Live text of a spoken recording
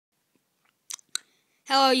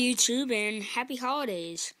Hello YouTube and happy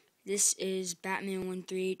holidays. This is Batman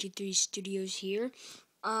 13823 Studios here.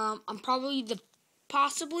 I'm the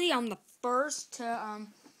first to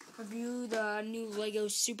review the new Lego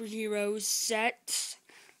Superheroes set.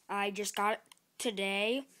 I just got it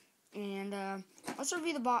today, and let's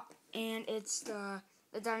review the box. And it's the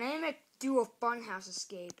Dynamic Duo Funhouse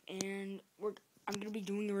Escape, and I'm gonna be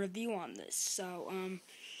doing a review on this. So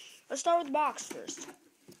let's start with the box first.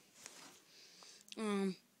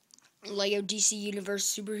 Lego DC Universe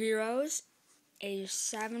Superheroes, ages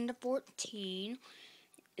 7 to 14,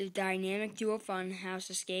 is Dynamic Duo Funhouse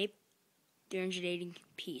Escape, 380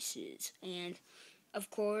 pieces. And, of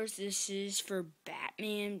course, this is for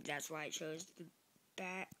Batman. That's why I chose the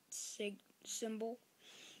bat symbol.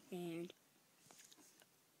 And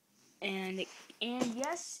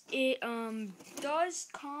yes, it does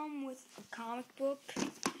come with a comic book.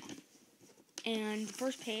 And the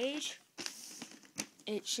first page,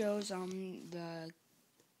 it shows the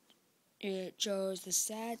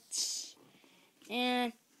sets,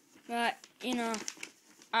 but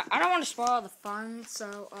I don't want to spoil the fun,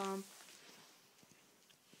 so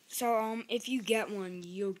if you get one,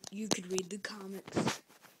 you could read the comics.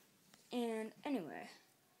 And anyway,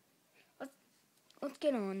 let's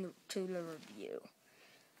get on to the review.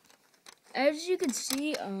 As you can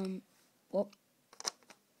see,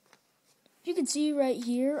 you can see right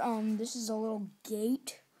here, this is a little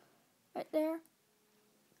gate right there.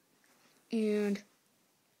 And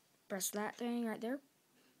press that thing right there.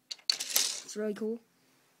 It's really cool.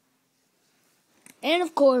 And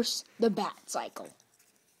of course, the Bat Cycle.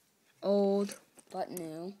 Old, but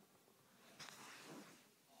new.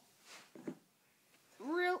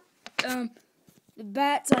 The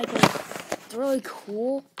Bat Cycle, it's really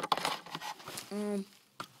cool.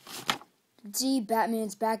 See,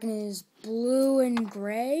 Batman's back in his blue and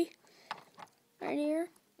gray right here.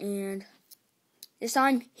 And this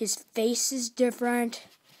time, his face is different.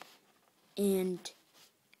 And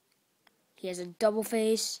he has a double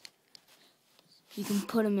face. You can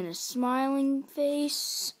put him in a smiling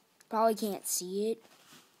face. Probably can't see it.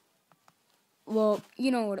 Well, you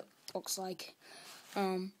know what it looks like.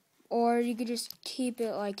 Or you could just keep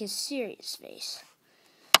it like his serious face.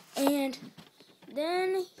 And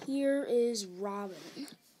then here is Robin.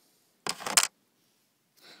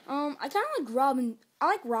 I kind of like Robin. I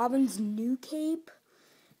like Robin's new cape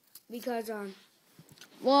because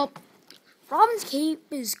Robin's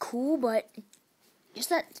cape is cool, but just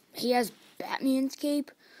that he has Batman's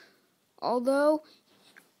cape. Although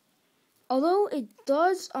it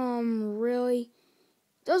does really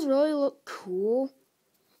look cool,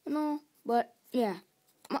 but yeah.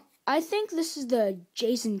 I think this is the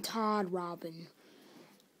Jason Todd Robin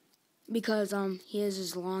because he has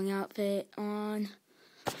his long outfit on.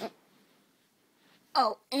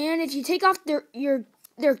 Oh, and if you take off their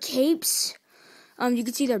capes, you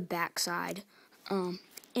can see their backside.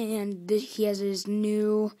 And he has his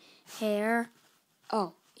new hair.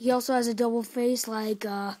 Oh, he also has a double face like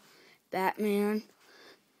Batman.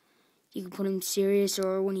 You can put him serious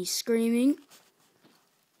or when he's screaming.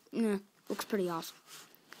 Yeah, looks pretty awesome.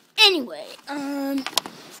 Anyway,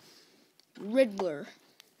 Riddler.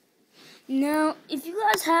 Now, if you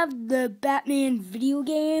guys have the Batman video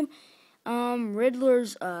game,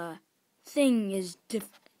 Riddler's thing is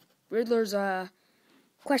Riddler's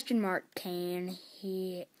question mark cane.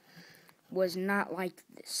 He was not like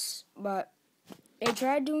this, but they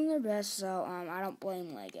tried doing their best, so I don't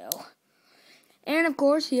blame Lego. And of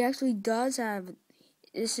course, he actually does have.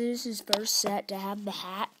 This is his first set to have the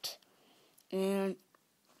hat, and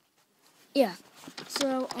yeah.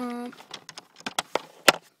 So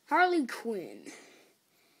Harley Quinn.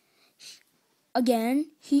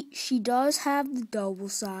 Again, she does have the double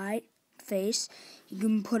side face. You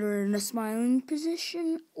can put her in a smiling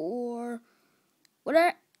position or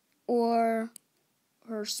whatever, or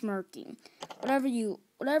her smirking, whatever you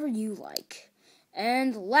like.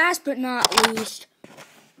 And last but not least,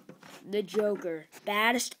 the Joker,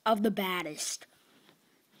 baddest of the baddest.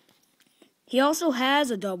 He also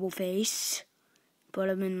has a double face. Put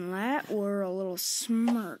him in that or a little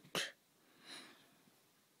smirk.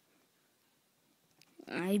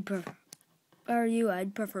 I'd prefer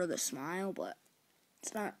the smile, but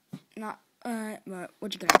it's not. But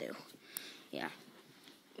what you gonna do? Yeah.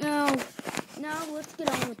 Now let's get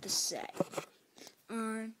on with the set.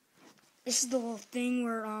 This is the little thing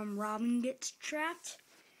where Robin gets trapped,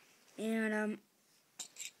 and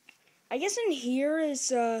I guess in here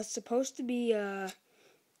is supposed to be a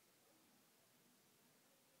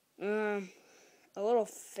little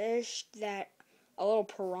fish a little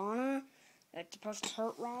piranha that's supposed to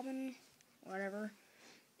hurt Robin, whatever.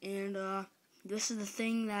 And this is the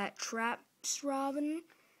thing that traps Robin.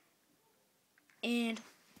 And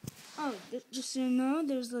just so you know,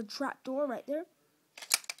 there's the trap door right there.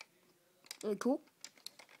 Really cool.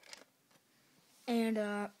 And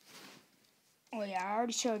oh yeah, I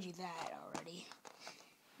already showed you that already.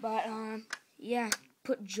 But yeah, just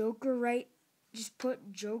put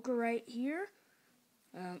Joker right here.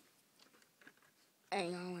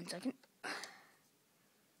 Hang on 1 second.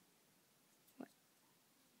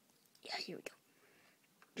 Yeah, here we go.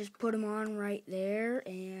 Just put him on right there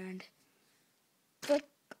and click,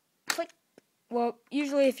 click. Well,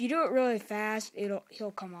 usually if you do it really fast,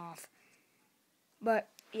 he'll come off. But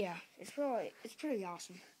yeah, it's pretty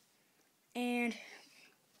awesome. And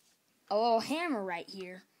a little hammer right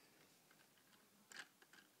here.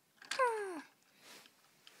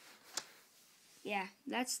 Yeah,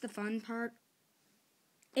 that's the fun part.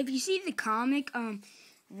 If you see the comic,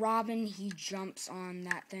 Robin, he jumps on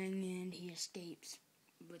that thing and he escapes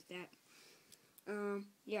with that.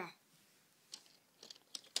 Yeah.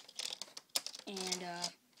 And,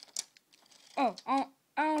 I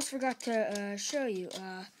almost forgot to, show you,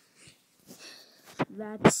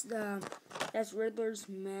 that's Riddler's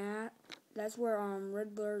mat. That's where,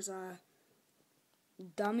 Riddler's,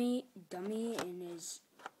 dummy and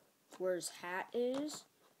where his hat is.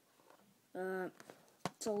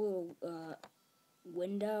 It's a little,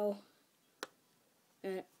 window.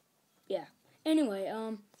 Yeah. Anyway,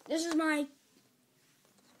 this is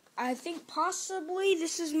I think possibly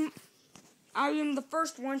I am the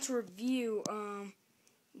first one to review,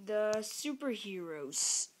 the superhero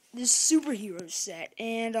set,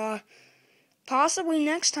 and, possibly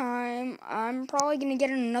next time, I'm probably gonna get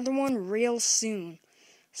another one real soon.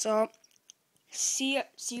 So, see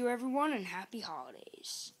you everyone, and happy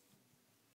holidays.